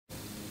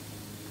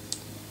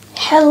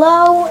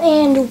Hello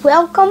and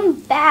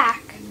welcome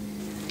back.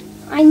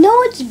 I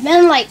know it's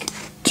been like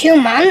 2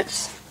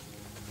 months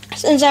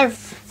since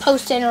I've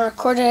posted or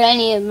recorded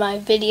any of my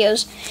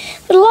videos,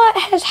 but a lot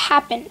has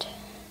happened.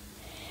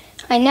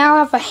 I now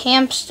have a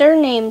hamster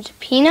named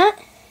Peanut.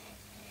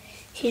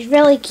 She's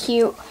really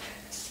cute.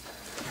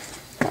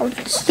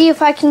 Let's see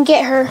if I can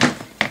get her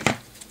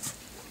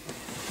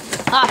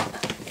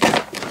up.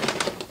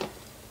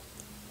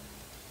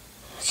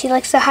 She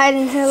likes to hide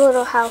in her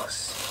little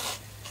house.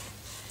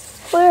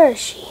 Where is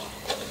she?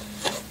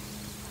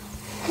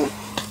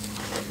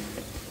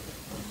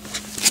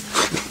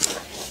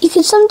 You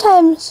can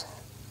sometimes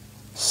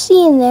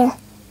see in there.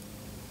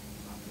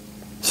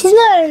 She's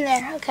not in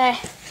there, okay.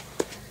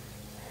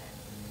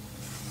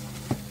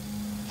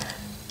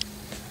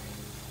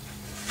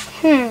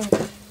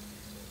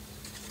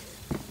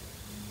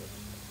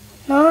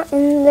 Not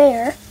in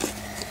there.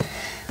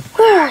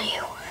 Where are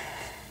you?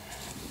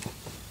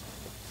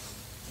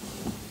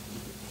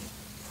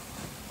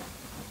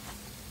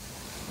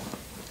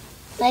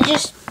 I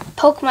just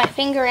poke my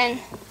finger in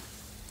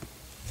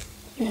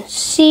and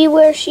see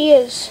where she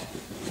is.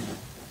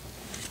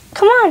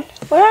 Come on,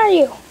 where are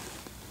you?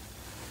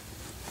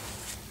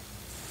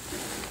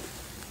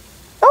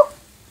 Oh,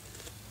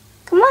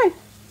 come on,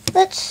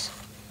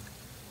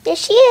 there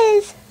she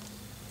is.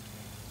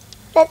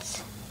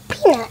 That's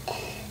Peanut.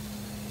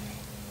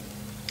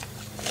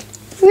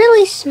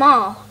 Really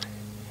small.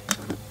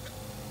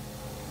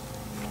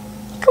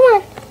 Come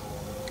on,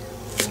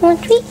 you want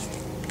a treat?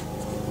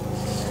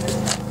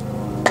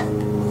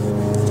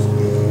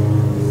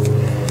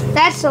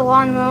 That's the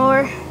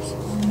lawnmower.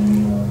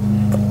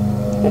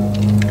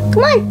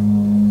 Come on.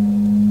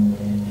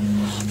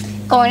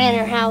 Going in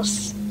her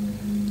house.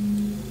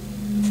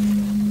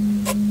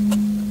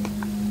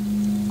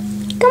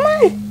 Come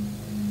on.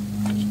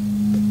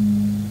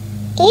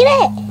 Eat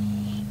it.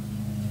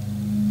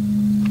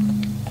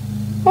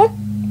 Oh,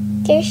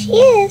 there she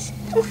is.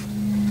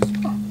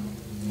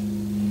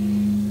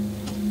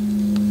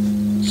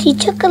 She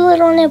took a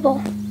little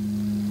nibble,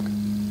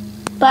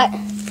 but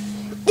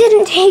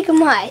didn't take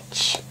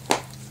much.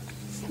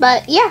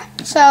 But yeah,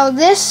 so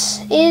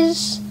this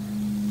is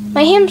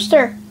my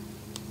hamster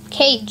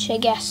cage, I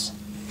guess.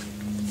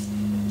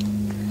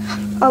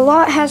 A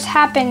lot has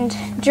happened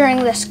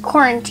during this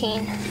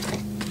quarantine,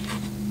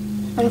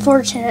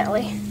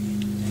 unfortunately.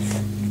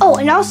 Oh,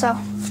 and also,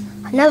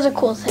 another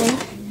cool thing.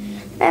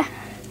 I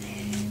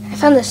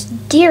found this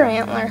deer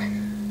antler.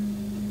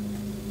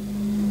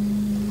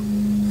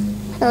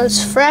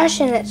 It's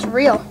fresh and it's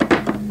real.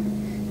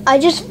 I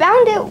just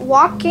found it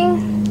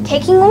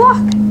taking a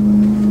walk.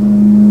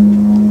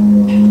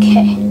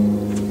 Okay.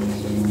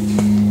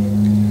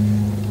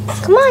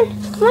 Come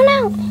on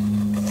out.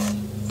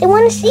 They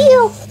want to see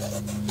you.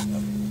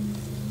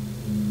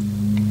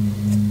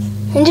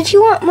 And if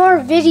you want more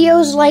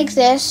videos like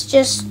this,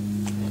 just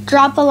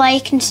drop a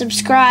like and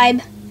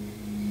subscribe.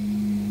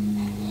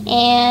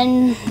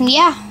 And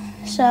yeah,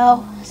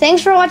 so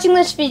thanks for watching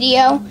this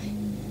video.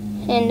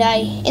 And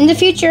in the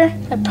future,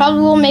 I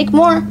probably will make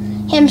more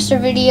hamster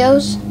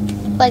videos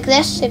like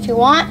this if you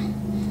want.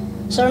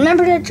 So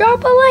remember to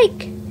drop a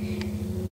like.